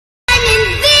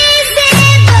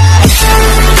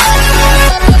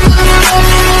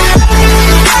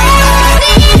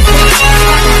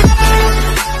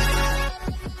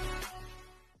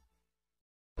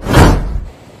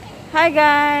Hi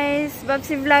guys!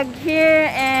 Bubzy vlog here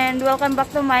and welcome back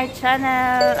to my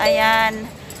channel. Ayan.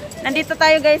 Nandito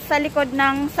tayo guys sa likod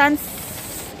ng Sans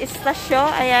Stasyon.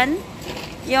 Ayan.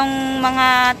 Yung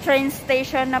mga train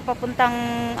station na papuntang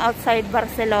outside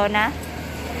Barcelona.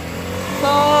 So,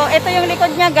 ito yung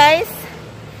likod niya guys.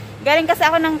 Galing kasi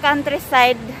ako ng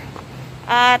countryside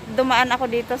at dumaan ako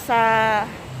dito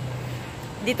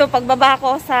pagbaba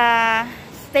ko sa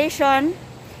station.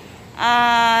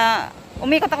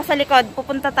 Umikot ako sa likod.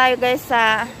 Pupunta tayo guys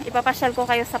sa ipapasyal ko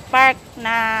kayo sa park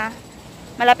na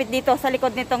malapit dito sa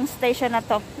likod nitong station na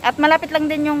to. At malapit lang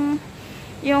din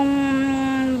yung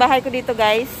bahay ko dito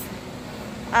guys.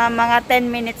 Mga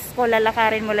 10 minutes ko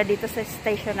lalakarin mula dito sa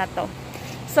station na to.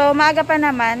 So maaga pa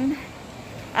naman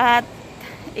at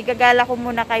igagala ko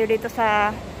muna kayo dito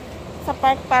sa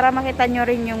park para makita nyo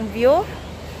rin yung view.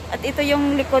 At ito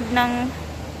yung likod ng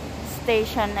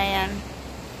station na yan.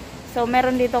 So,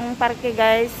 meron ditong parke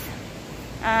guys.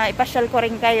 Ipasyal ko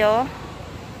rin kayo.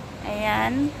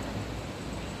 Ayan.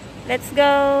 Let's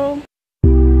go!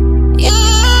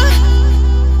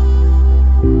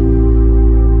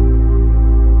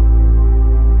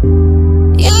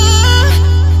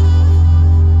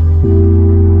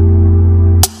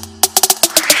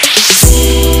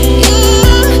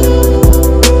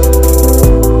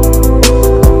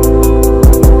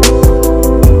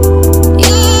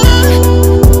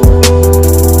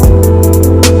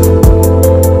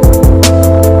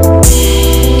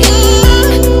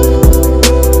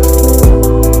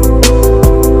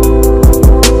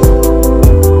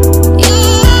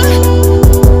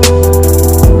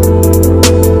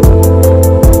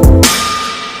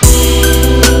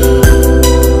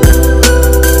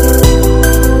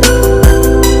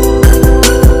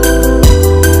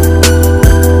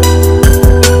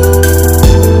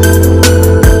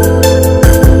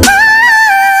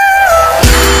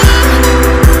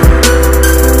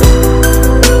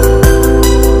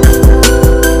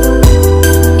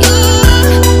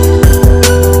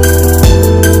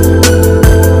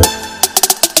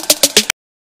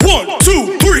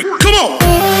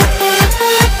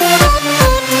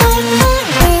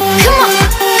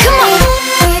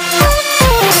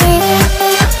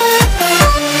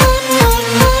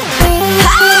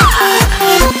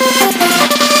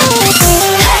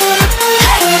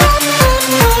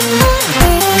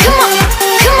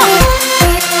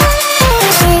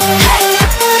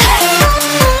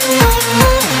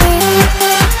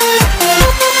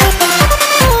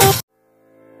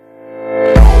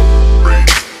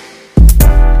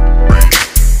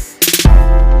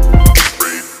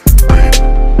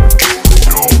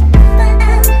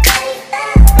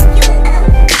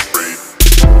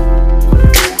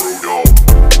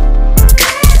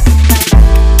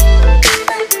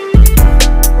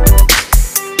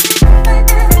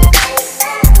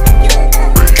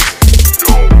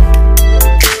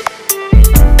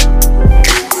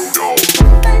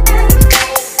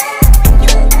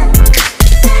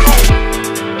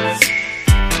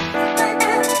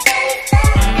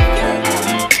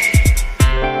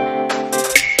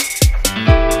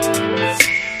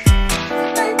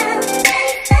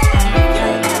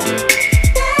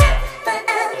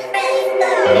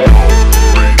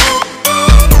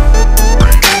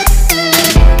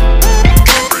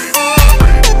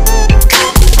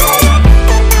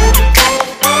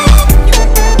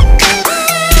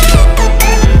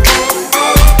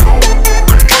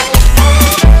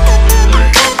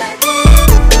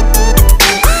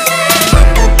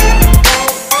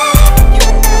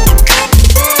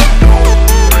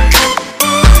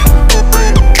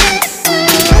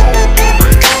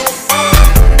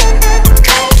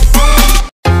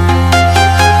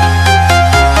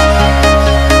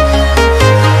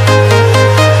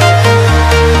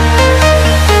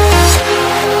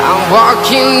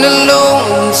 Walking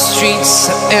alone, the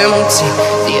streets are empty.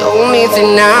 The only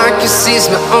thing I can see is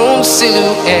my own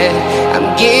silhouette.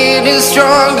 I'm getting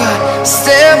stronger,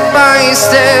 step by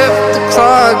step. The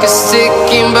clock is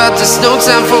ticking, but there's no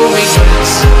time for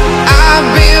regrets. I've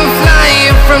been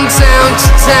flying from town to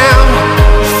town,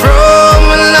 from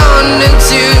London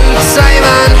to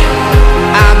Taiwan.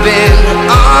 I've been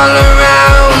all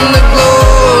around the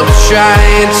globe,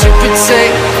 trying to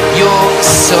protect your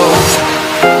soul.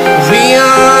 We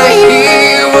are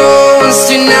heroes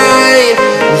tonight.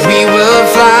 We will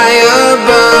fly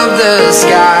above the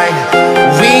sky.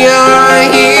 We are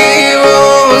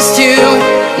heroes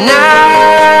tonight.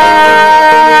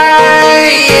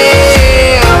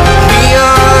 Yeah. We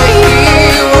are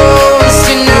heroes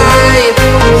tonight.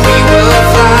 We will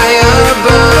fly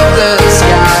above the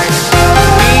sky.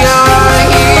 We are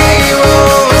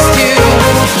heroes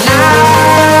tonight.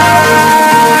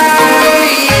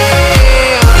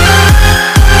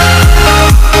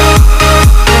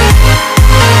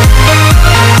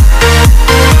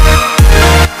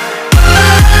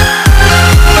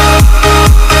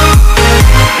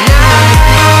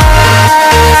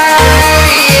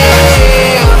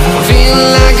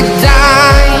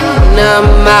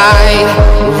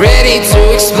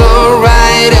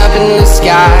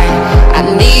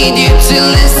 need you to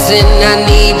listen, I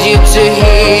need you to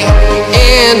hear,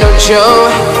 and don't show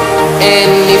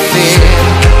any fear.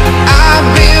 I've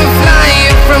been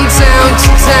flying from town to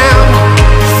town,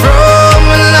 from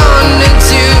London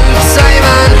to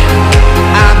Taiwan.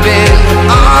 I've been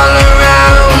all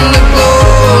around the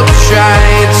globe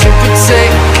trying to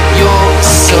protect your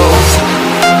soul.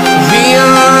 We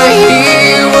are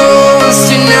heroes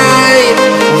tonight,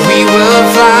 we will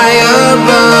fly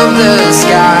above the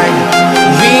sky.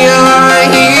 We are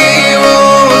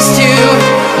heroes tonight,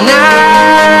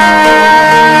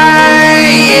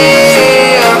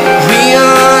 yeah. We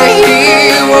are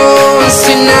heroes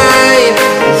tonight,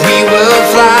 we will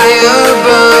fly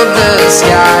above the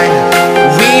sky.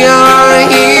 We are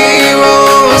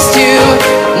heroes tonight,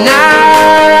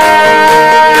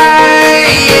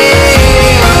 yeah.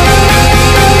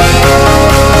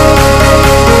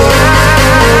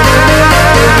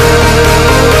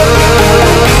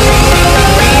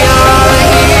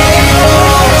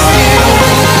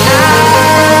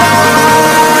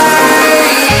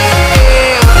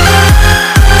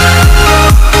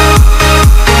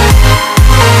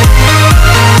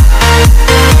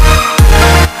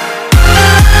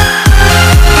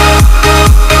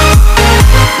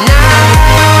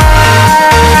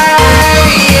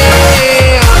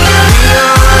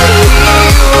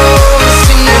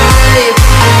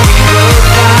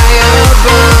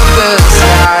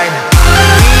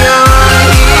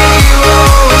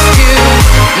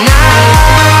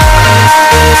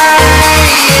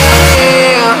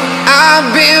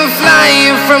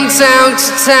 From town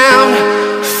to town,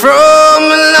 from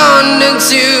London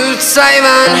to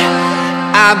Taiwan.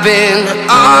 I've been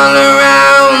all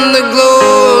around the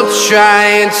globe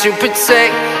trying to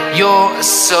protect your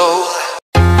soul.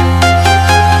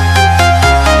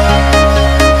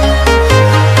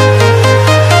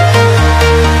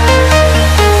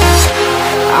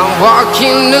 I'm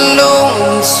walking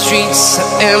alone, the streets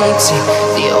are empty.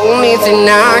 The only thing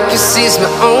I can see is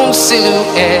my own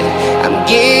silhouette. I'm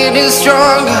getting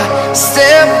stronger,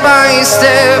 step by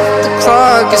step. The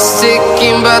clock is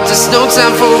ticking, but there's no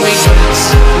time for regrets.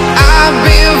 I've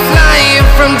been flying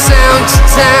from town to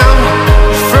town,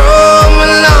 from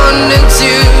London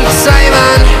to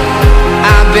Taiwan.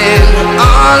 I've been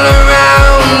all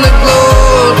around the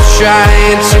globe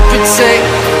trying to protect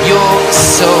your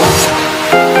soul.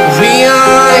 We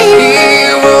are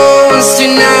heroes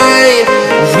tonight,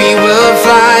 we will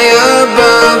fly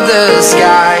above the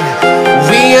sky.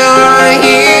 We are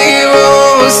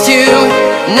heroes tonight,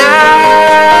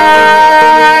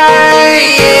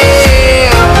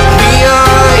 yeah. We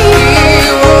are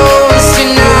heroes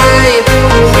tonight,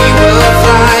 we will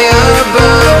fly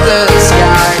above the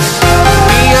sky.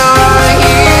 We are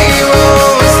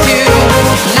heroes tonight,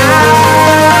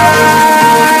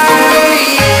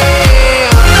 yeah.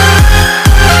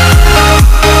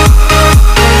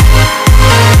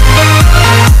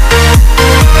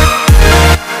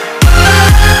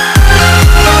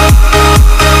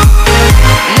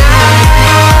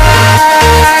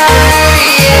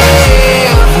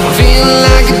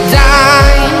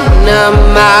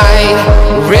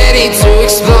 Ready to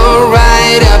explore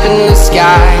right up in the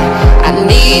sky. I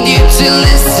need you to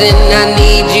listen, I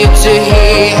need you to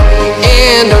hear,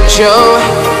 and don't show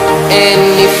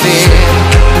any fear.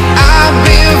 I've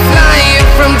been flying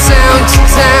from town to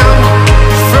town,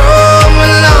 from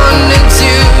London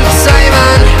to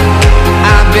Taiwan.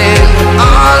 I've been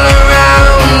all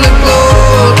around the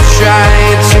globe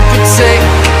trying to protect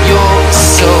your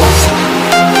soul.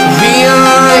 We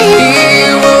are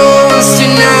heroes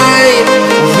tonight,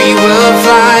 we will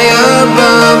fly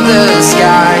above the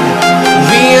sky.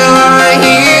 We are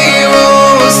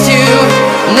heroes tonight,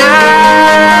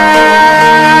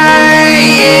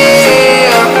 yeah.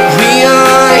 We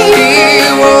are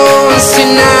heroes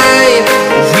tonight,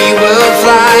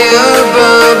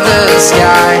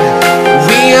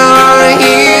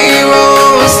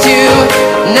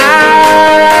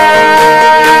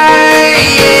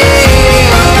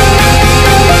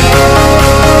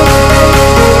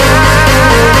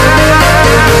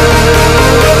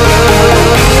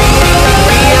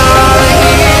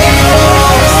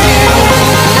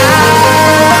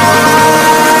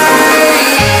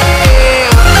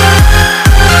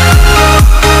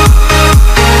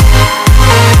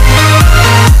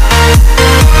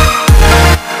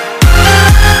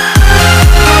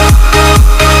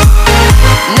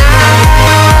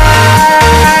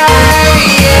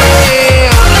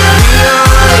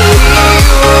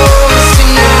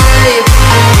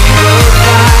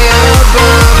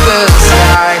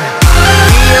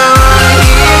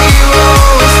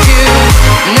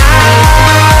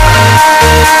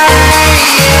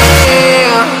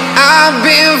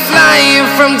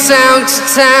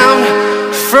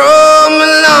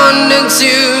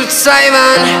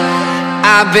 Taiwan.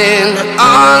 I've been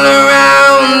all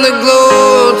around the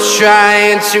globe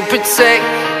trying to protect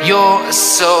your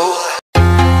soul.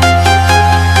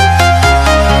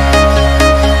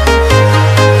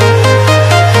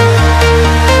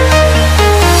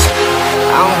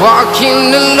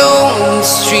 Walking alone, the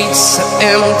streets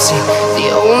are empty. The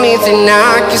only thing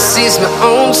I can see is my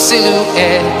own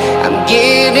silhouette. I'm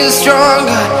getting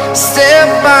stronger, step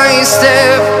by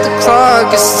step. The clock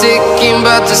is ticking,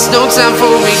 but there's no time for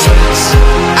regrets.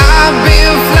 I've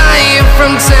been flying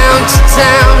from town to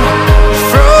town,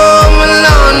 from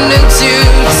London to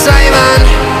Taiwan.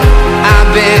 I've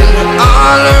been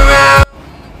all around.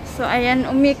 So ayan,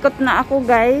 umikot na ako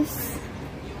guys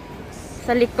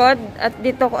sa likod at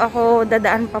dito ako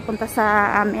dadaan papunta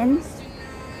sa amin.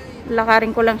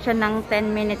 Lakarin ko lang siya ng 10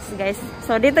 minutes guys.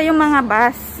 So dito yung mga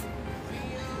bus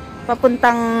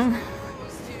papuntang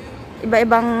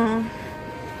iba-ibang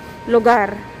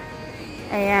lugar.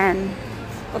 Ayan,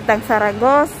 papuntang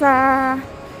Saragossa,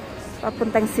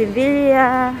 papuntang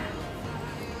Sevilla,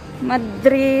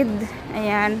 Madrid.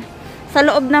 Ayan, sa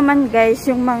loob naman guys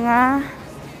yung mga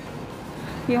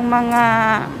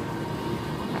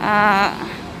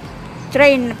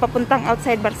train papuntang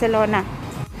outside Barcelona.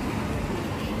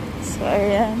 So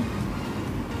ayan,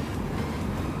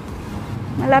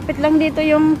 malapit lang dito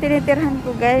yung tinitirhan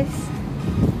ko guys.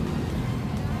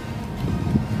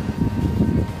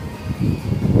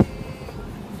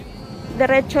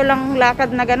 Diretso lang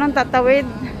lakad na ganun, tatawid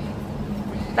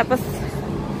tapos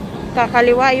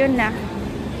kakaliwa, yun na.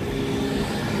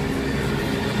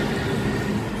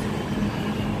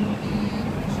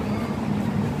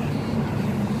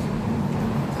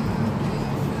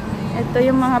 Ito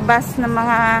yung mga bus na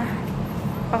mga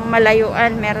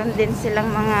pangmalayuan. Meron din silang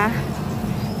mga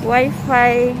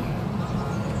wifi.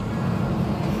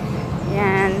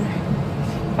 Yan.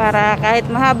 Para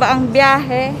kahit mahaba ang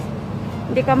biyahe,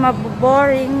 hindi ka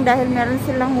maboboring dahil meron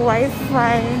silang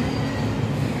wifi.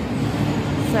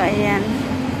 So, ayan.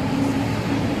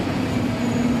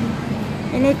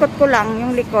 Inikot ko lang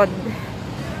yung likod.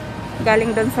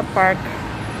 Galing doon sa park.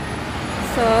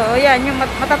 So, ayan. Yung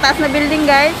matataas na building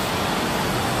guys.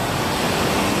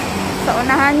 Sa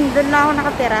unahan, doon na ako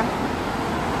nakatira.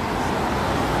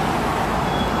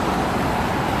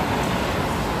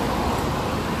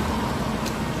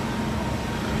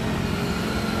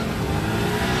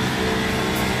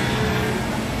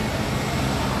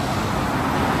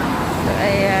 So,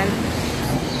 ayan.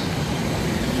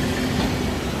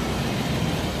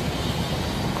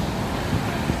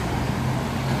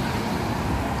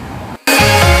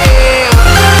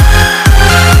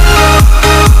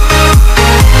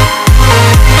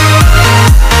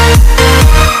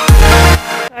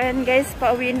 Guys,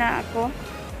 pauwi na ako.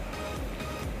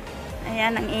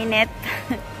 Ayan, ang init.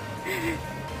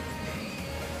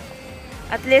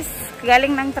 At least,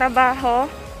 galing ng trabaho,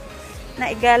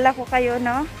 naigala ko kayo,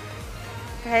 no?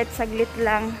 Kahit saglit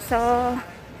lang. So,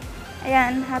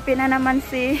 ayan, happy na naman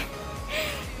si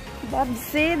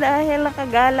Bubzy dahil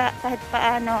nakagala kahit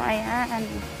paano. Ayan.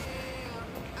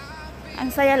 Ang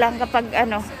saya lang kapag,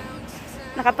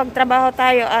 nakapagtrabaho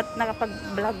tayo at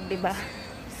nakapag-vlog, diba?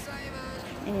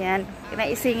 Ayan,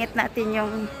 kinaisingit natin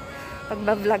yung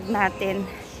pagbablog natin.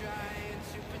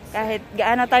 Kahit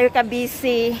gaano tayo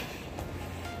ka-busy,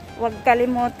 huwag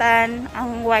kalimutan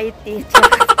ang YT.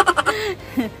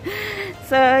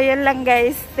 So, yun lang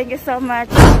guys. Thank you so much.